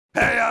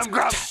I'm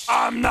Grumps,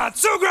 I'm not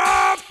so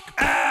Grump,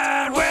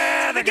 and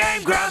we're the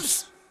Game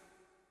Grumps.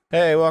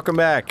 Hey, welcome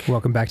back.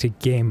 Welcome back to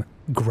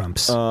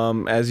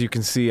GameGrumps. As you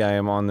can see, I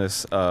am on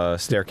this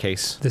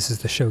staircase. This is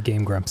the show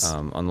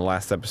GameGrumps. On the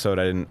last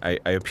episode, I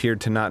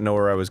appeared to not know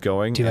where I was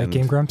going. Do you like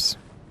GameGrumps?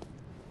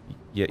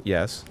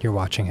 Yes. You're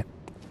watching it.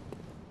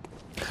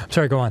 I'm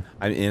sorry, go on.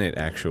 I'm in it,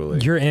 actually.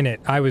 You're in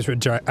it. I was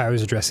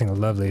addressing the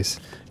lovelies.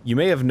 You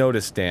may have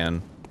noticed,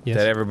 Dan, Yes.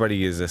 that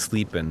everybody is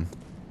asleeping.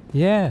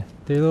 Yeah,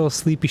 they're little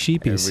sleepy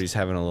sheepies. Everybody's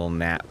having a little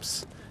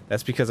naps.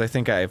 That's because I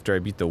think after I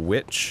beat the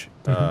witch,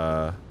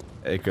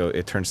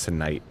 it turns to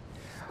night.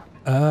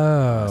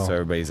 Oh. So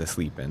everybody's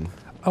asleeping.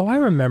 Oh, I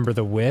remember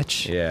the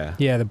witch. Yeah.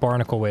 Yeah, the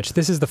barnacle witch.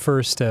 This is the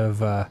first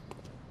of a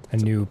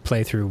new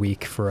playthrough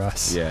week for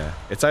us. Yeah.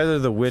 It's either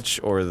the witch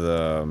or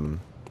the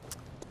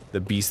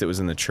beast that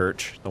was in the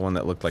church, the one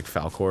that looked like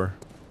Falcor.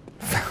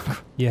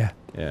 Yeah.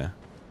 Yeah.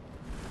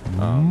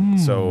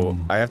 So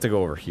I have to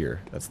go over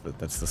here. That's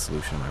the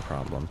solution to my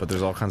problem. But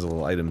there's all kinds of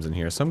little items in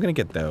here, so I'm gonna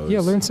get those.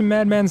 Yeah, learn some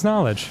madman's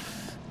knowledge.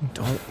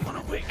 Don't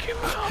want to wake him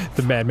up.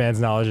 The madman's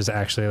knowledge is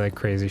actually like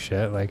crazy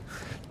shit. Like,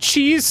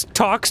 cheese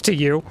talks to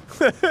you.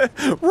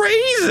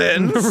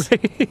 Raisins.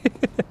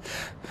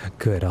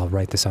 Good. I'll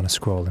write this on a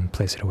scroll and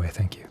place it away.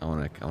 Thank you. I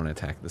wanna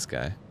attack this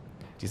guy. Do you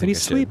But think he's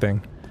I should?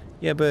 sleeping.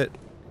 Yeah, but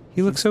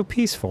He looks so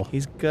peaceful.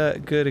 he's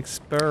got good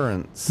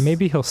experience.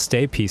 Maybe he'll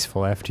stay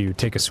peaceful after you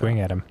take a swing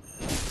at him.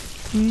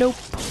 Nope.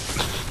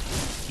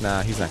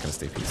 Nah, he's not gonna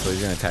stay peaceful.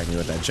 He's gonna attack me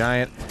with that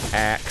giant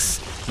axe.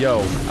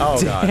 Yo,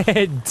 oh god.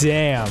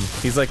 Damn.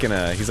 He's like in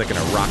a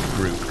rock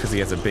group because he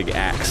has a big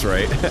axe,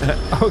 right?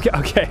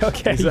 Okay.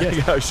 He's like,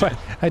 Yes. oh shit.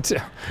 I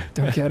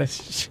don't get it.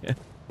 Shit.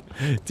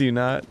 Do you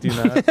not? Did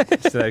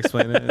I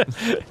explain it?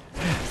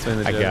 Explain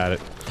the joke? I got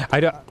it.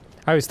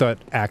 I always thought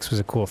axe was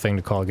a cool thing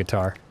to call a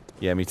guitar.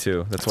 Yeah, me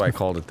too. That's why I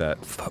called it that.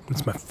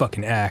 It's my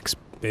fucking axe,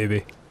 baby.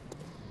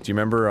 Do you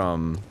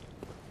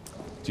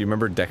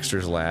remember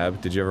Dexter's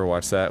Lab? Did you ever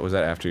watch that? Was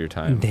that after your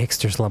time?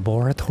 Dexter's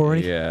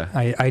Laboratory? Yeah.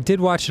 I did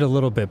watch it a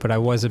little bit, but I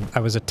was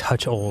a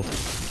touch old.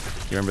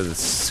 You remember the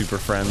Super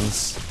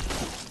Friends?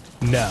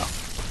 No.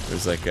 It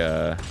was like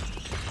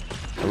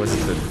was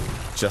it the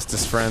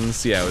Justice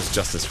Friends? Yeah, it was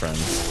Justice Friends.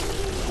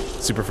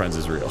 Super Friends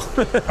is real.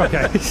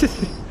 Okay.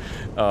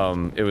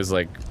 It was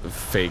like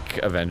fake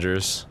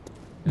Avengers.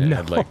 It No.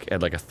 had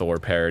like a Thor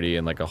parody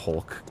and like a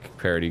Hulk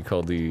parody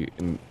called the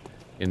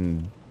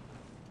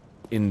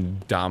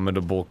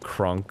Indomitable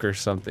Crunk or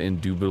something,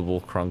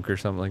 Indubitable Crunk or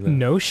something like that.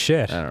 No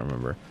shit. I don't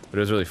remember, but it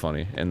was really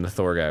funny. And the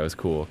Thor guy was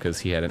cool because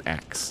he had an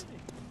axe,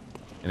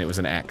 and it was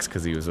an axe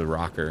because he was a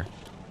rocker.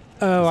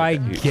 Oh, I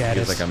He get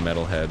was it. like a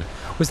metalhead.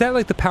 Was that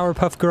like the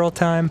Powerpuff Girl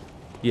time?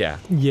 Yeah.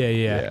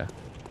 Yeah.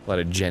 A lot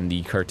of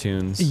Jendi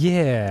cartoons.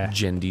 Yeah.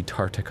 Jendi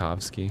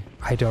Tartakovsky.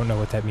 I don't know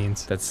what that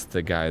means. That's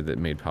the guy that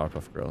made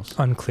Powerpuff Girls.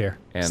 Unclear.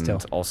 And Still.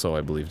 also,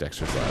 I believe,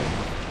 Dexter's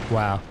Lab.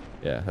 Wow.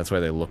 Yeah, that's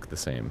why they look the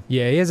same.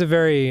 Yeah, he has a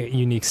very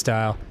unique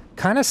style.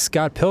 Kind of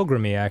Scott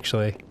Pilgrim-y,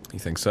 actually. You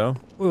think so?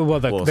 Well,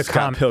 the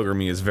Scott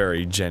Pilgrim is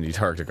very Jendi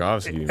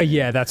Tartakovsky.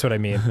 yeah, that's what I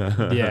mean.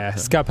 Yeah,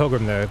 Scott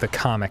Pilgrim, the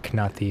comic,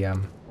 not the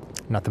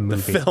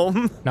movie. The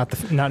film?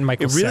 Not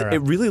Michael Cera.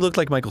 It really looked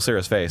like Michael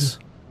Cera's face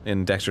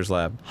in Dexter's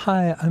Lab.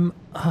 Hi,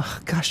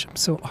 gosh, I'm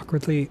so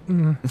awkwardly,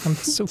 I'm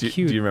so cute.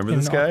 Do you remember in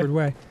this an guy? Awkward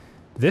way.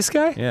 This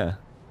guy? Yeah.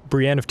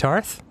 Brienne of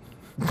Tarth?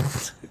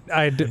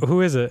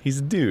 Who is it? He's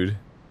a dude.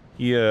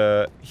 He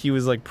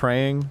was like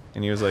praying,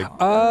 and he was like,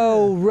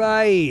 Oh,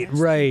 right.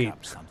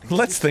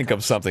 let's think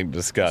of something to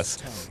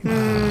discuss.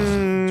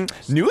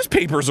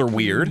 Newspapers are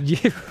weird.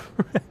 Yeah.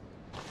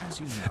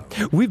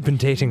 We've been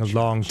dating a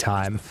long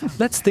time.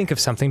 Let's think of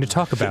something to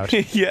talk about.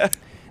 Yeah.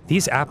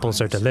 These apples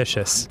are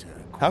delicious.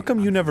 How come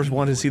you never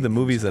want to see the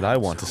movies that I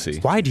want to see?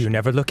 Why do you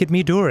never look at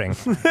me during?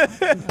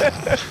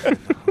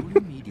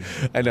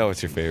 I know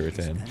it's your favorite,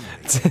 Dan.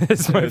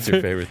 It's my It's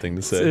your favorite thing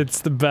to say.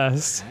 It's the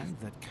best.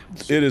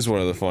 It is one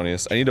of the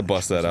funniest. I need to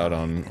bust that out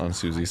on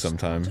Susie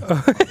sometime.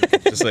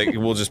 Just like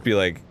we'll just be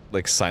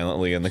like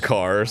silently in the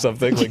car or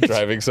something, like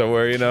driving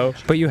somewhere, you know.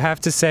 But you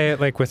have to say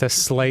it like with a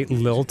slight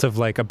lilt of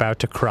like about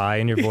to cry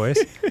in your voice.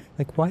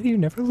 Like, why do you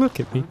never look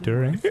at me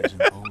during?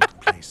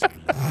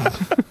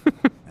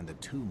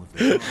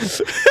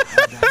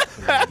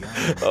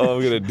 Oh,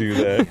 I'm gonna do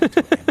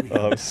that.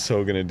 Oh, I'm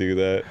so gonna do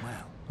that.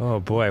 Oh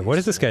boy, what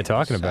is this guy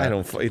talking about?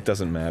 It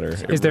doesn't matter.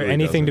 Is there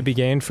anything to be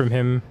gained from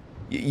him?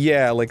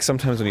 Yeah, like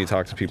sometimes when you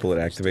talk to people, it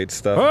activates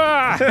stuff.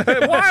 Ah!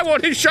 Why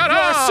won't he shut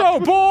up? So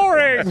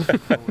boring!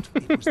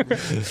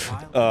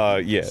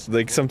 Yeah,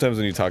 like sometimes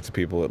when you talk to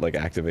people, it like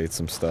activates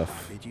some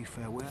stuff.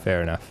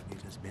 Fair enough.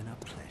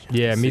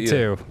 Yeah, See me ya.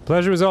 too.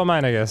 Pleasure was all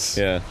mine, I guess.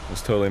 Yeah, it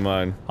was totally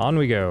mine. On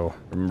we go.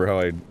 Remember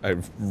how I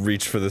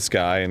reached for the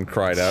sky and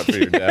cried out for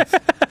your death?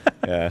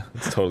 Yeah,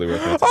 it's totally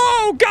worth it.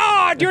 Oh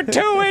God, you're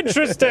too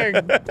interesting!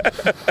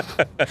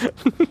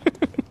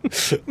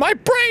 My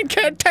brain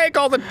can't take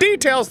all the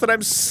details that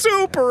I'm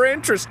super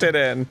interested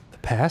in. The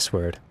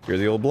password. You're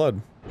the old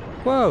blood.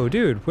 Whoa,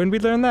 dude, when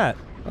did we learn that?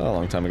 Oh, a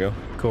long time ago.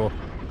 Cool.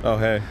 Oh,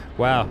 hey.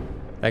 Wow,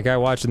 that guy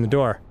watching the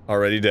door.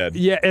 Already dead.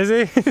 Yeah, is he?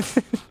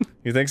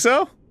 You think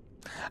so?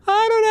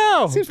 I don't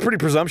know. Seems pretty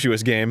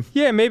presumptuous, game.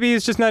 Yeah, maybe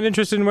he's just not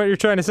interested in what you're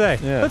trying to say.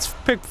 Yeah. Let's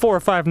pick 4 or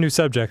 5 new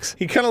subjects.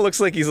 He kind of looks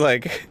like he's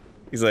like,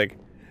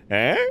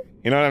 eh?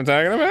 You know what I'm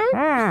talking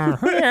about?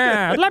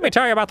 Yeah, let me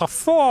tell you about the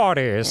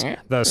 40s.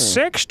 The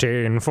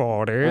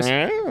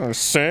 1640s.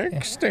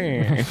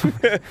 16.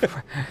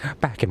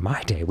 Back in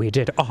my day, we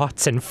did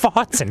arts and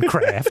farts and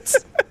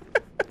crafts.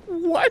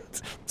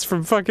 What? It's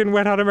from fucking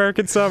Wet Hot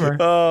American Summer.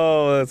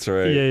 Oh, that's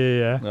right.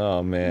 Yeah.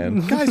 Oh,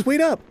 man. Guys, wait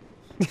up.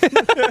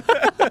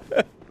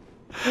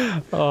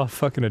 Oh,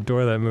 fucking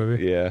adore that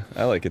movie. Yeah,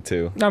 I like it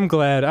too. I'm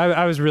glad.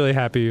 I was really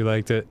happy you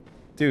liked it.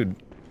 Dude,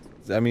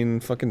 I mean,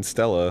 fucking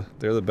Stella,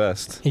 they're the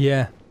best.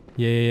 Yeah.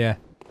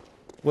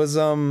 Was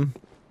the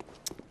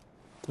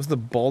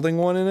balding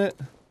one in it?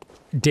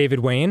 David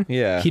Wayne?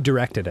 Yeah. He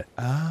directed it.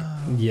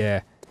 Oh.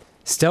 Yeah.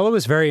 Stella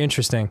was very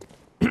interesting.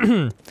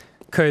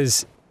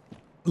 Because,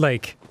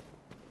 like,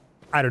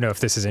 I don't know if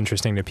this is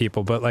interesting to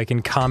people, but, like,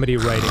 in comedy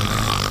writing...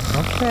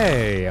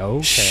 Okay.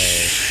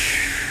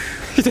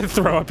 You did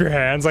throw up your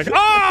hands like,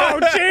 oh,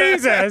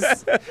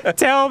 Jesus!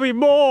 Tell me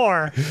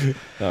more!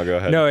 Oh, go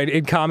ahead. No,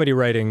 in comedy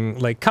writing,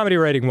 like, Comedy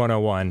Writing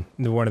 101,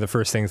 one of the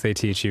first things they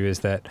teach you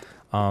is that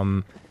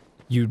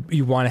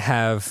you want to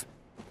have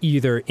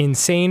either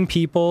insane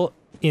people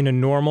in a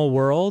normal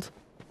world,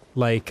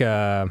 like,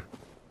 I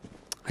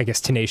guess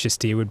Tenacious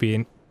D would be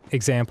an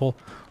example,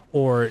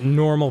 or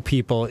normal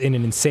people in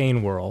an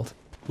insane world,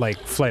 like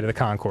Flight of the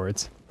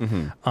Conchords.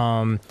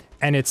 Mm-hmm.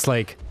 And it's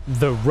like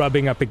the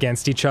rubbing up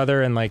against each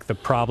other and like the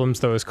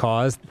problems those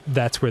cause,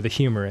 that's where the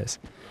humor is.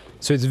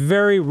 So it's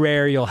very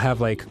rare you'll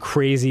have like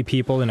crazy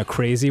people in a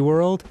crazy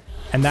world,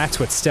 and that's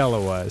what Stella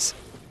was.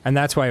 And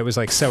that's why it was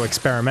like so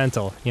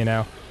experimental, you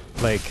know?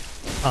 Like,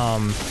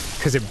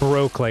 because it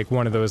broke like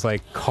one of those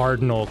like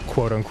cardinal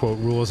quote unquote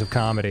rules of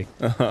comedy.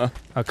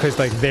 Because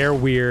like they're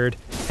weird,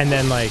 and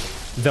then like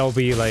they'll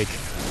be like,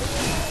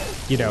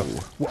 you know,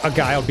 a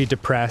guy will be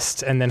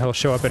depressed and then he'll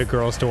show up at a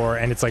girl's door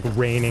and it's like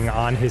raining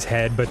on his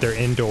head, but they're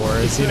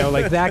indoors, you know,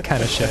 like that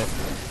kind of shit.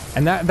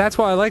 And that's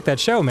why I like that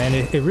show, man.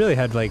 It really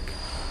had like,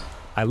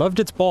 I loved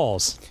its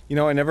balls. You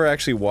know, I never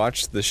actually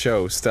watched the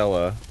show,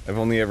 Stella. I've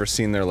only ever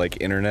seen their,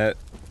 like, internet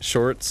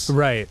shorts.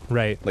 Right.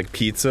 Like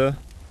Pizza.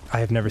 I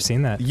have never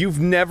seen that.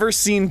 You've never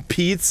seen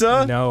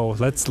Pizza? No,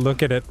 let's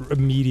look at it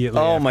immediately.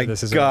 Oh after my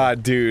this is god,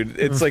 over. dude.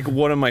 It's like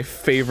one of my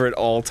favorite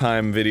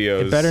all-time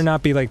videos. It better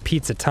not be like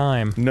Pizza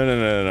Time. No.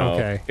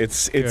 Okay.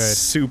 It's Good.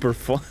 super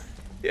fun.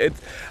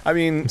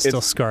 I'm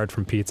still scarred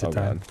from Pizza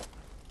Time.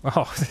 God.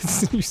 Oh,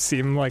 you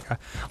seem like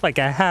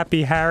a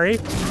happy Harry.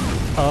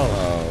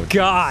 Oh,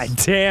 god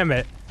damn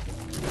it.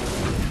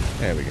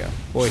 There we go.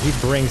 Boy, he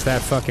brings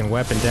that fucking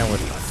weapon down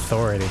with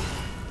authority.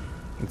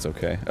 It's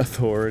okay.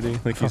 Authority,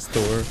 like he's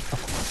Thor.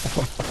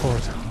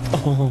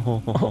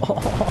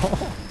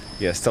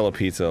 Yeah, Stella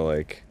Pizza,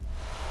 like,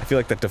 I feel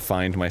like that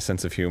defined my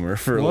sense of humor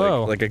for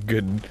like a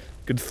good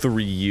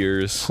 3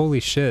 years.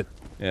 Holy shit.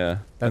 Yeah.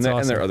 That's awesome.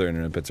 And their other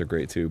internet bits are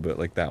great too, but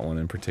like that one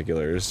in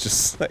particular is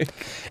just like...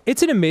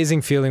 It's an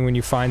amazing feeling when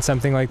you find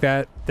something like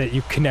that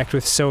you connect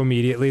with so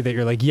immediately that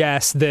you're like,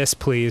 yes, this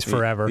please,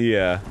 forever.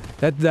 Yeah.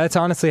 That's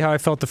honestly how I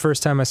felt the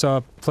first time I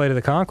saw Flight of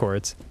the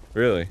Conchords.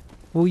 Really?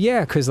 Well, yeah,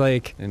 because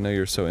like... I didn't know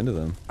you were so into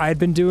them. I'd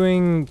been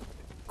doing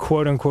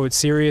quote-unquote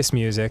serious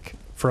music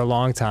for a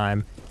long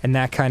time, and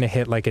that kind of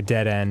hit like a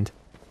dead end.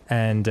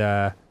 And,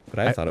 But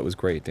I thought it was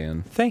great,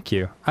 Dan. Thank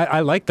you.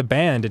 I liked the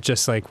band, it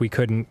just like we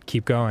couldn't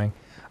keep going.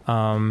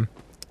 I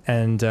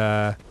don't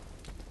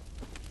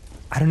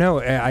know,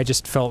 I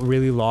just felt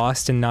really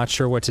lost and not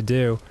sure what to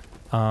do.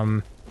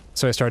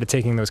 So I started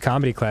taking those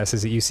comedy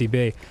classes at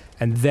UCB,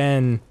 and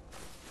then,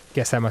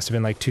 guess that must have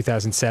been like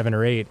 2007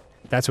 or 8.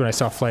 That's when I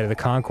saw Flight of the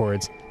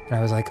Conchords, and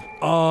I was like,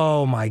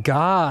 oh my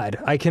god,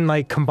 I can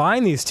like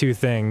combine these two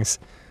things.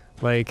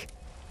 Like,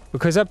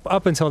 because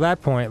up until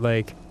that point,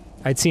 like,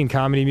 I'd seen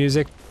comedy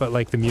music, but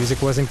like the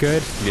music wasn't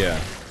good.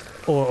 Yeah.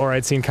 Or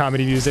I'd seen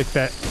comedy music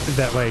that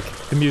like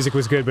the music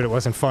was good but it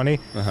wasn't funny.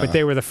 But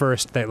they were the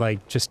first that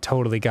like just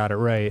totally got it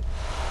right.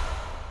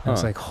 I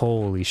was like,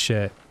 holy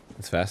shit.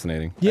 It's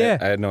fascinating. Yeah.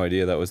 I had no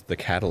idea that was the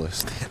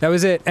catalyst. That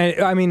was it.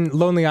 And I mean,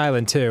 Lonely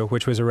Island too,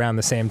 which was around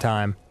the same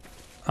time.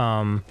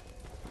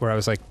 Where I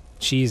was like,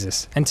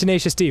 Jesus. And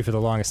Tenacious D for the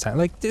longest time.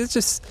 Like,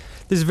 there's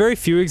very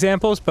few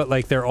examples, but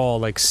like they're all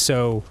like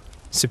so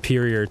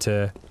superior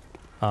to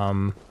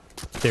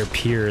their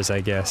peers,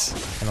 I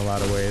guess, in a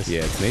lot of ways.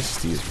 Yeah, Tenacious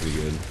D is pretty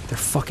good. They're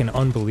fucking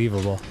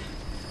unbelievable.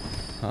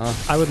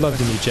 I would love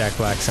to meet Jack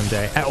Black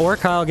someday. Or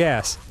Kyle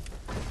Gass.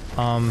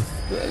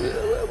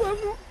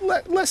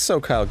 Less so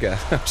Kyle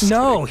Gass.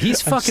 No,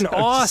 he's fucking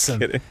awesome.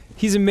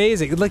 He's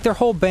amazing. Like, their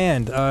whole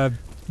band.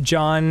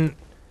 John...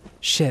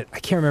 Shit, I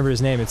can't remember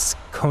his name. It's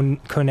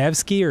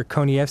Konevsky or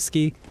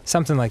Konievsky?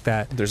 Something like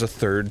that. There's a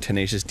third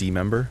Tenacious D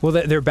member? Well,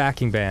 they're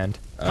backing band.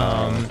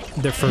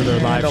 They're for their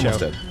live show.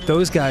 Did.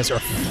 Those guys are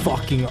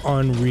fucking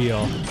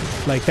unreal.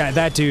 Like,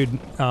 that dude,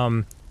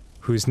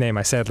 whose name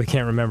I sadly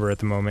can't remember at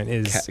the moment,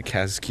 is...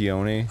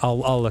 Kazkione?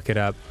 I'll look it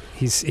up.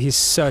 He's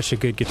such a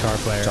good guitar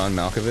player. John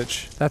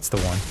Malkovich? That's the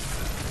one.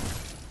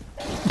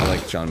 I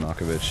like John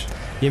Malkovich.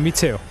 Yeah, me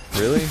too.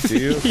 Really? Do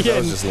you? 'Cause I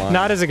was just lying.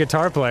 not as a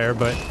guitar player,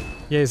 but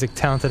yeah, he's a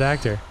talented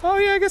actor. Oh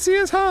yeah, I guess he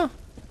is, huh?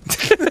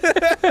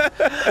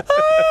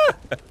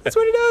 That's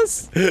what he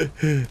does.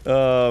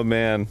 Oh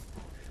man,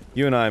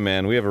 you and I,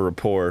 man, we have a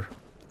rapport.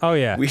 Oh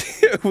yeah,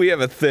 We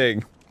have a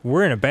thing.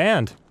 we're in a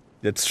band.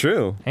 It's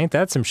true. Ain't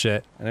that some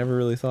shit? I never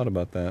really thought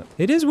about that.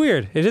 It is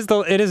weird. It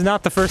is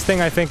not the first thing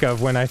I think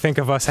of when I think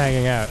of us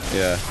hanging out.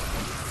 Yeah.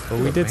 But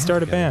we did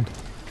start a band.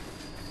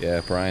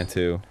 Yeah, Brian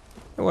too.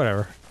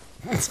 Whatever.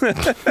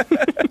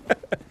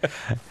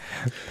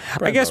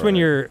 I guess when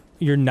you're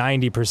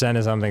 90%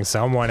 of something,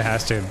 someone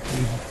has to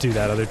do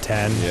that other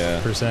 10%.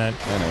 Yeah.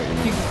 I know what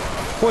you mean.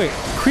 Wait,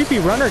 creepy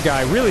runner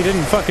guy really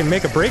didn't fucking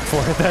make a break for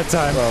it that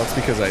time. Well, it's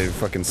because I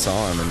fucking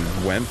saw him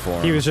and went for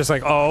him. He was just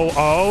like,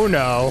 oh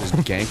no. Just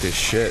ganked his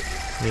shit.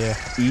 Yeah.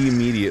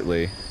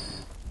 Immediately.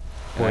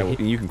 Boy,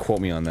 And you can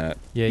quote me on that.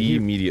 Yeah,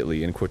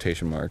 immediately in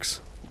quotation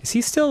marks. Is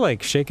he still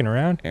like shaking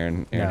around?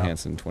 Aaron No.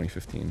 Hansen,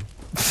 2015.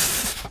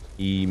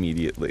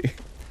 Immediately.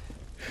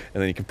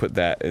 And then you can put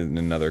that in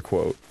another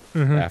quote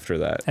after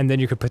that. And then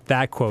you could put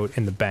that quote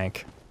in the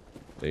bank.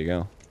 There you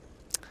go.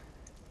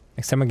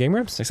 Next time on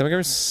GameGrumps? Next time I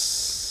go.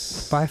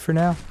 Bye for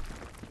now.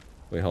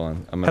 Wait, hold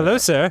on. Hello,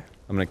 sir.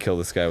 I'm gonna kill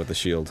this guy with the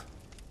shield.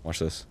 Watch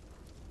this.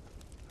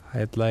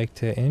 I'd like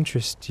to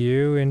interest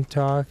you in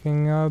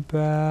talking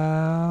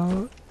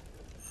about...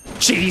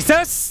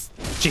 Jesus!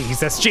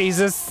 Jesus,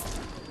 Jesus!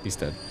 He's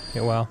dead.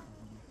 Yeah, well,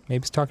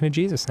 maybe he's talking to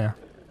Jesus now.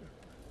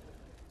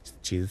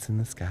 Jesus in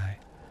the sky.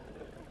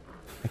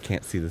 I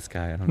can't see the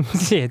sky. I don't.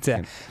 Yeah, it's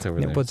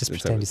over there. we'll just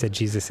It's pretend over you said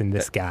Jesus in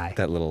the sky.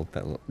 That little.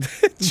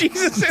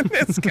 Jesus in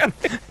the sky.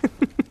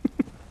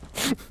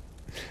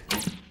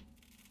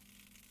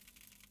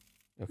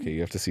 Okay,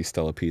 you have to see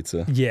Stella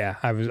Pizza. Yeah,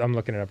 I'm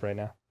looking it up right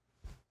now.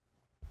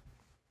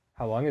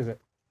 How long is it?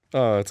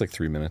 Oh, it's like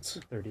 3 minutes.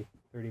 30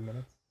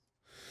 minutes.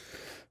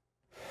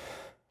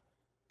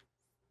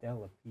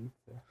 Stella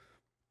Pizza.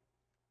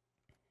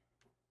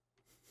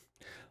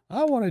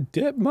 I want to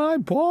dip my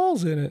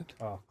balls in it.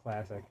 Oh,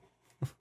 classic.